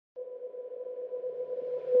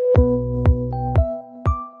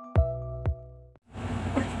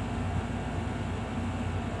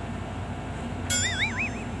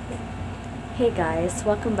Hey guys,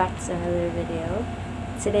 welcome back to another video.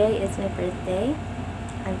 Today is my birthday.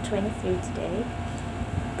 I'm 23 today,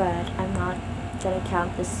 but I'm not gonna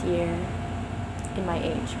count this year in my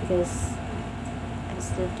age because I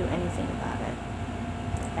just didn't do anything about it.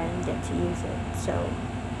 I didn't get to use it, so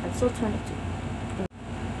I'm still 22.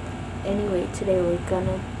 Anyway, today we're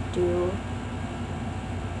gonna do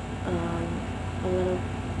a little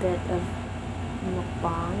bit of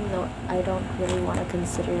mukbang, though I don't really want to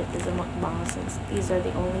consider it as a mukbang since these are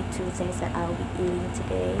the only two things that I'll be eating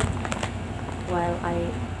today while I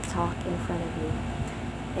talk in front of you.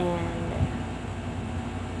 And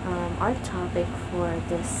our topic for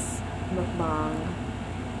this mukbang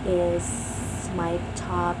is my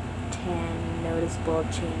top 10 noticeable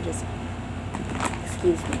changes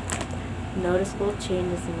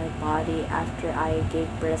in my body after I gave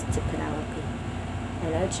birth to Penelope. I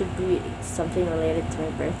know it should be something related to my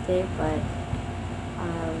birthday, but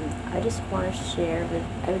I just want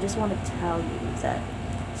to tell you that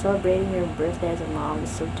celebrating your birthday as a mom is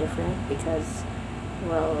so different because,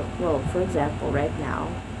 well, for example, right now,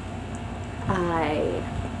 I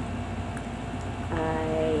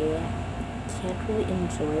can't really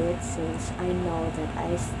enjoy it since I know that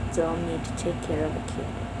I still need to take care of a kid.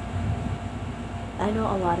 I know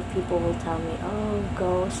a lot of people will tell me, oh,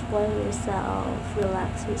 go spoil yourself,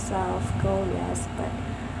 relax yourself, go rest, but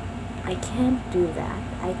I can't do that.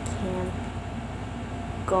 I can't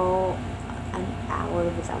go an hour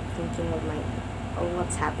without thinking of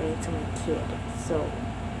what's happening to my kid. So,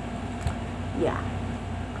 yeah.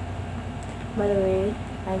 By the way,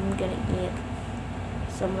 I'm gonna eat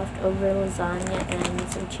some leftover lasagna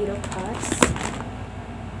and some Cheeto Puffs.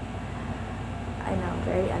 I know,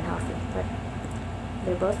 very unhealthy, but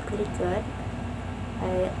they're both pretty good.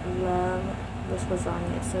 I love this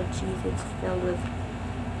lasagna. It's so cheesy. It's filled with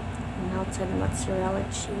melted mozzarella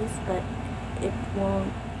cheese, but it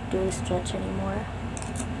won't do the stretch anymore.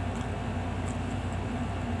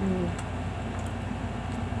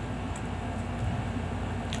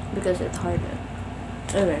 Because it's harder.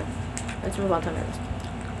 Anyway, let's move on to next.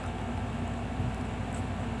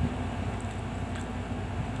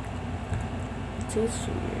 It tastes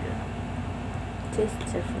weird.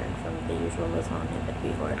 Tastes different from the usual lasagna that we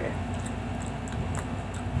order.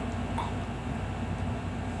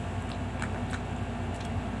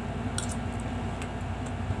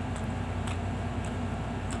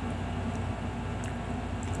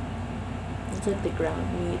 It's like the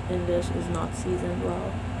ground meat in this is not seasoned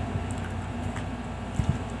well.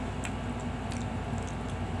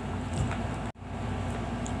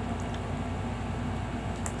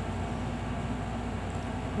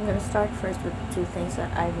 I'm gonna start first with two things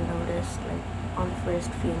that I've noticed on the first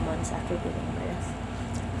few months after giving birth.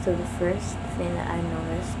 So the first thing that I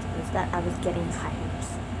noticed was that I was getting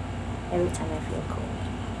hives every time I feel cold.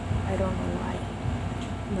 I don't know why,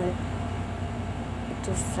 but it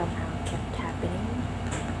just somehow kept happening.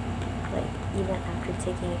 Like even after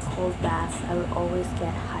taking a cold bath, I would always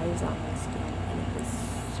get hives on my skin, and it was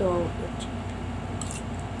so itchy.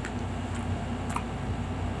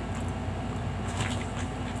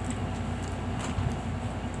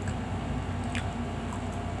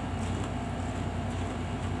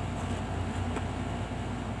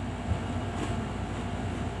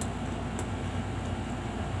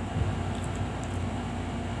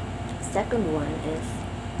 Second one is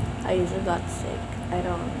I usually got sick. I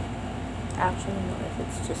don't actually know if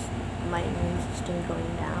it's just my immune system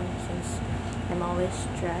going down since I'm always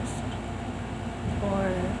stressed,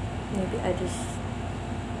 or maybe I just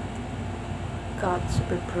got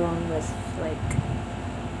super prone with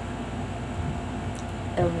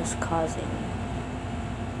illness causing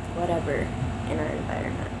whatever in our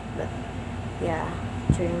environment. But yeah,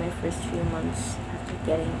 during my first few months after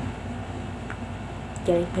getting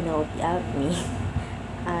Penelope out of me,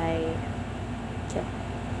 I kept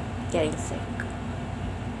getting sick.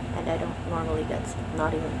 And I don't normally get sick,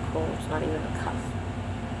 not even colds, not even a cough.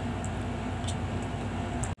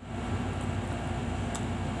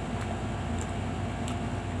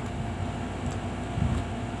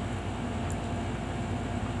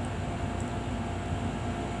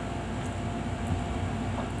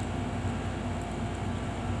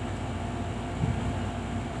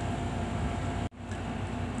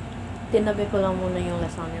 Tinabi ko lang muna yung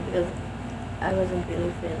lasagna because I wasn't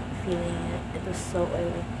really feeling it. It was so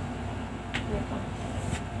oily.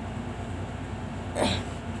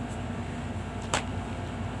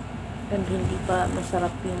 And hindi pa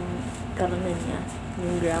masarap yung karne niya,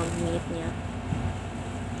 yung ground meat niya.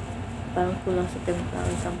 Parang kulang sa timpla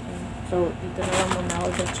or something. So, dito na lang muna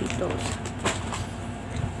ako sa Cheetos.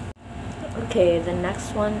 Okay, the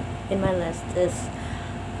next one in my list is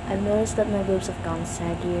I've noticed that my boobs have gone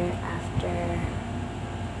saggier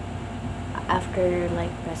after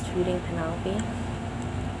like breastfeeding Penelope.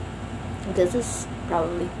 This is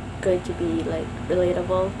probably going to be like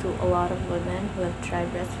relatable to a lot of women who have tried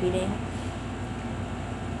breastfeeding.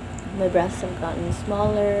 My breasts have gotten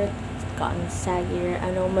smaller, gotten saggier.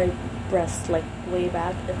 I know my breasts like way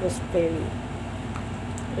back it was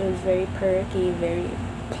very perky, very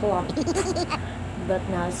plump. But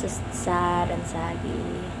now it's just sad and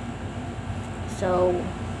saggy. So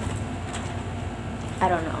I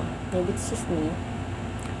don't know. Maybe it's just me.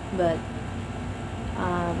 But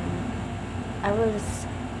I was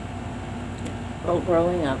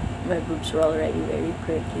growing up, my boobs were already very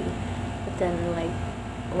perky. But then like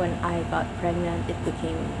when I got pregnant, it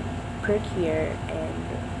became perkier and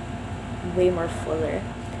way more fuller.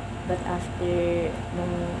 But after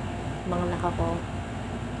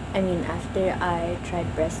after I tried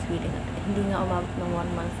breastfeeding, hindi nga umabot ng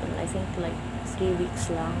 1 month, and I think like 3 weeks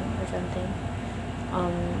lang or something.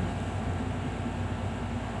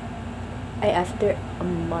 After a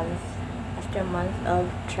month of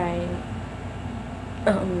trying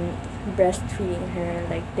breastfeeding her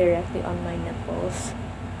like directly on my nipples,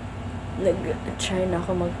 nag-try na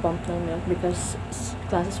ako mag-pump ng milk because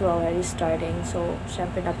classes were already starting. So,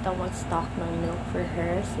 syempre, dapat ako mag-stock ng milk for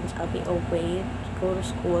her since I'll be away to go to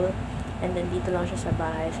school. And then, dito lang siya sa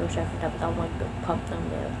bahay. So, syempre, dapat ako mag-pump ng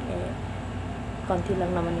milk. Konti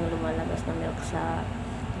lang naman yung lumalabas na milk sa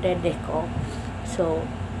dede ko. So,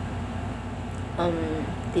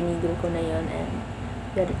 tinigil ko na yun and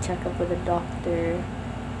got a check-up with the doctor.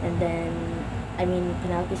 And then,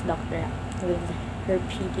 Penelope's doctor with her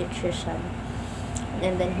pediatrician,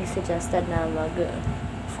 and then he suggested na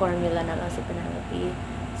mag-formula na lang si Penelope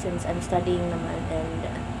since I'm studying naman and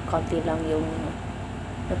konti lang yung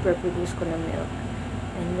na-produce ko ng milk.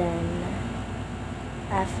 And then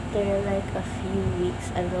after like a few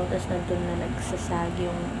weeks, I noticed na dun na nagsasag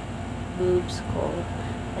yung boobs ko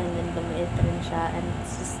and then lumiit rin siya, and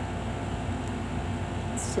it's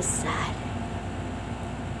just sad.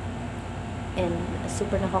 And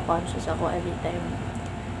super naka-conscious ako every time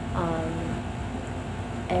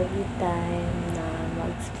na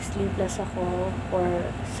mag-sleeveless ako or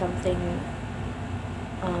something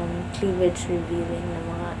cleavage revealing na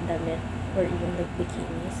mga damit or even like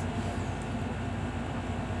bikinis,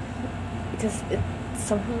 because it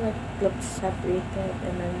somehow like looks separated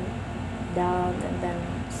and then down and then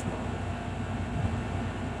small.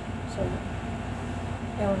 So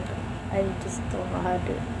I just don't know how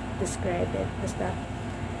to describe it. Basta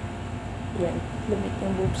yan, lumit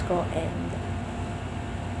yung boobs ko and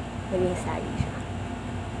naging saggy siya.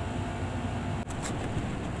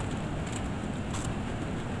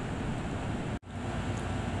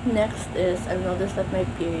 Next is I've noticed that my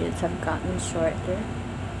periods have gotten shorter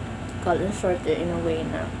in a way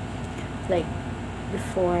na like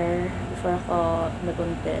before ako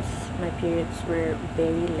nagbuntis, my periods were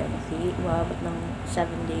very lengthy, umabot ng 7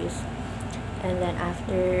 days. And then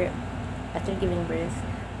after giving birth,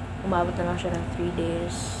 umabot na lang siya ng 3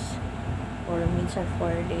 days or minsan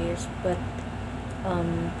 4 days. But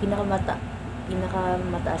pinakamataas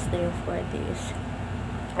na yung 4 days.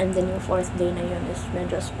 And then yung 4th day na yun is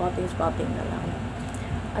medyo spotting na lang.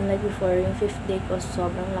 Unlike before, yung 5th day ko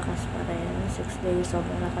sobrang lakas pa rin. 6th day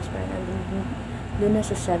sobrang lakas pa rin. And then dun na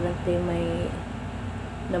sa 7th day may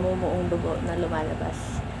namumuong dugo na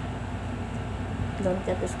lumalabas. Don't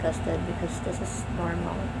get disgusted because this is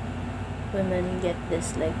normal. Women get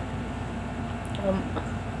this like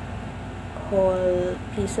whole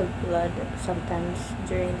piece of blood sometimes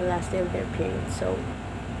during the last day of their period, so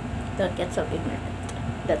don't get so ignorant.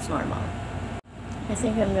 That's normal. I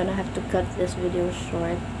think I'm gonna have to cut this video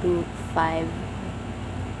short to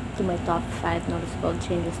my top 5 noticeable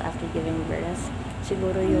changes after giving birth.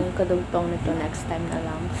 Siguro yung kadugtong nito next time na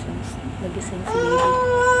lang since nagising si baby.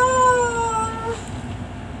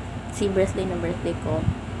 Birthday ko,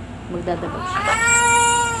 magdadabog siya.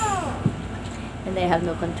 And I have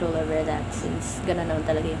no control over that since gana naman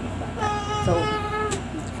talaga yung bata. So,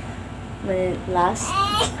 my last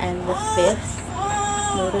and the 5th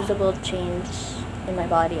noticeable change in my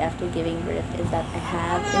body after giving birth is that I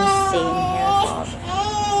have insane hair fall.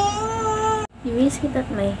 You may see that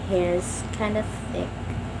my hair is kind of thick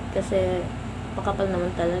kasi pakapal naman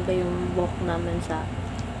talaga yung buhok namin sa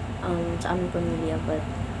aming pamilya, but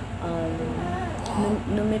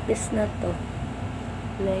numipis na to.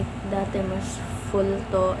 Like, dati mas full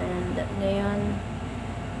to, and ngayon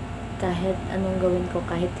kahit anong gawin ko,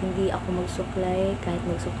 kahit hindi ako magsuklay, kahit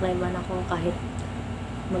magsuklay man ako, kahit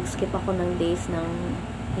mag-skip ako ng days ng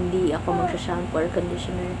Hindi ako magsha-shampoo or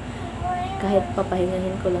conditioner. Kahit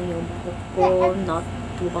papahingahin ko lang yung buhok ko, not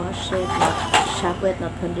to wash it, not shampoo it,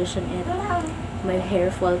 not condition it, my hair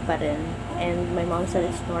fall pa rin. And my mom said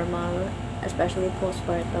it's normal, especially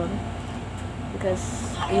postpartum.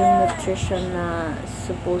 Because yung nutrition na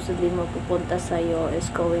supposedly mapupunta sa'yo is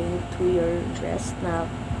going to your breast na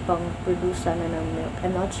pang-produce na ng milk.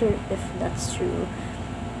 I'm not sure if that's true.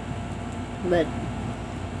 But,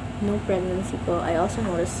 no pregnancy ko, I also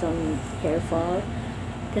noticed some hair fall.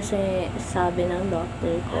 Kasi sabi ng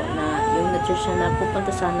doctor ko na yung nutrition na pupunta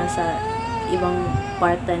sana sa ibang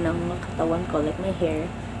parte ng katawan ko, like my hair,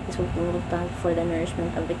 is pupunta for the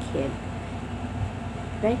nourishment of the kid.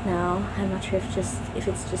 Right now, I'm not sure if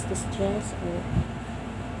it's just the stress or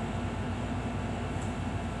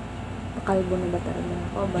pakalbo na ba talaga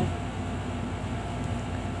ako, but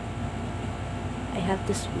I have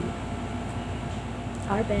to sweep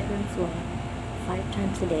our bedroom floor 5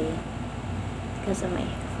 times a day because of my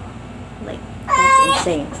hair fall. Like, that's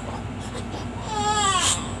insane.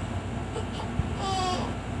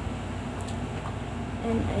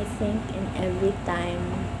 And I think in every time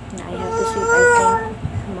na I have to sweep, I think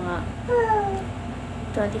mga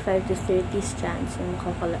 25 to 30 strands yung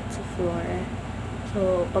nakakalat sa floor.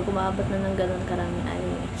 So, pag umabot na ng ganun karami, I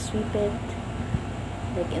sweep it.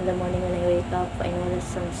 Like, in the morning when I wake up, I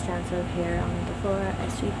notice some strands of hair on the floor, I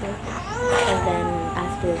sweep it. And then,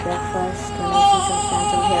 after breakfast, when I see some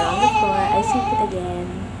strands of hair on the floor, I sweep it again.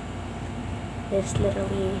 There's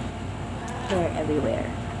literally hair everywhere.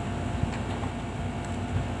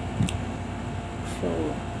 So,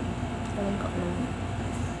 alam ko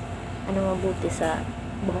ano mabuti sa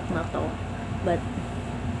buhok na to. But,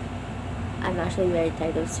 I'm actually very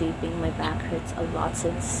tired of sweeping. My back hurts a lot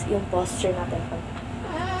since yung posture natin pag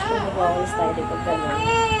always tired pag ganyan.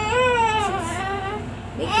 Since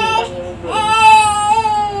making lang yung brain.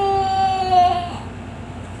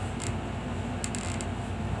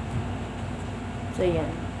 So,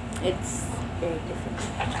 yan. It's very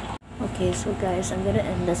difficult. Okay, so guys, I'm gonna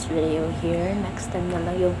end this video here. Next time na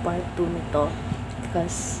lang yung part 2 nito.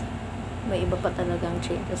 Because may iba pa talagang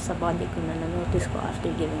changes sa body ko na na-notice ko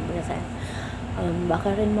after giving birth.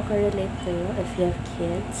 Baka rin makarelate kayo if you have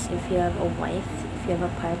kids, if you have a wife, if you have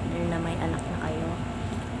a partner na may anak na kayo.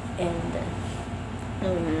 And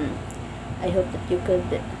I hope that you could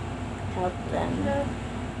help them.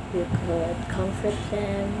 You could comfort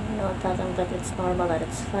them, tell them that it's normal, that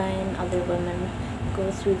it's fine. Other women go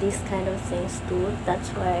through these kind of things too.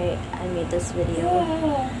 That's why I made this video.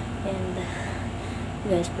 And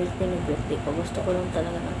guys, birthday ko, gusto ko lang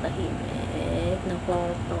talaga ng tahimik na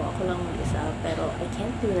kwarto, ako lang mag-isa, pero I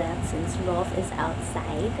can't do that since Rolf is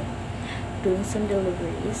outside doing some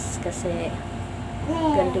deliveries kasi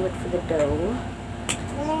gonna do it for the dough.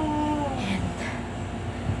 And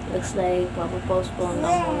looks like mapopostpone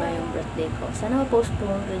lang muna yung birthday ko. Sana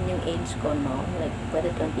mapostpone rin yung age ko, no? Like, pwede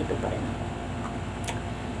 22 pa rin ako.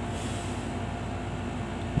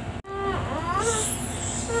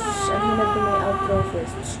 I'm gonna do my outro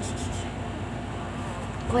first.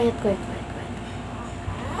 Quiet.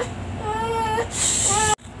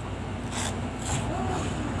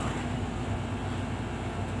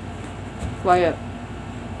 Quiet.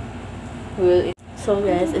 So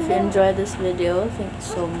guys, if you enjoyed this video, thank you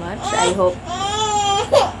so much. I hope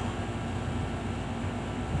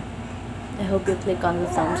you click on the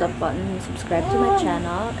thumbs up button and subscribe to my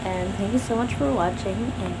channel. And thank you so much for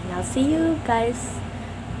watching. And I'll see you guys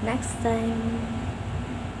next time.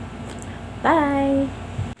 Bye.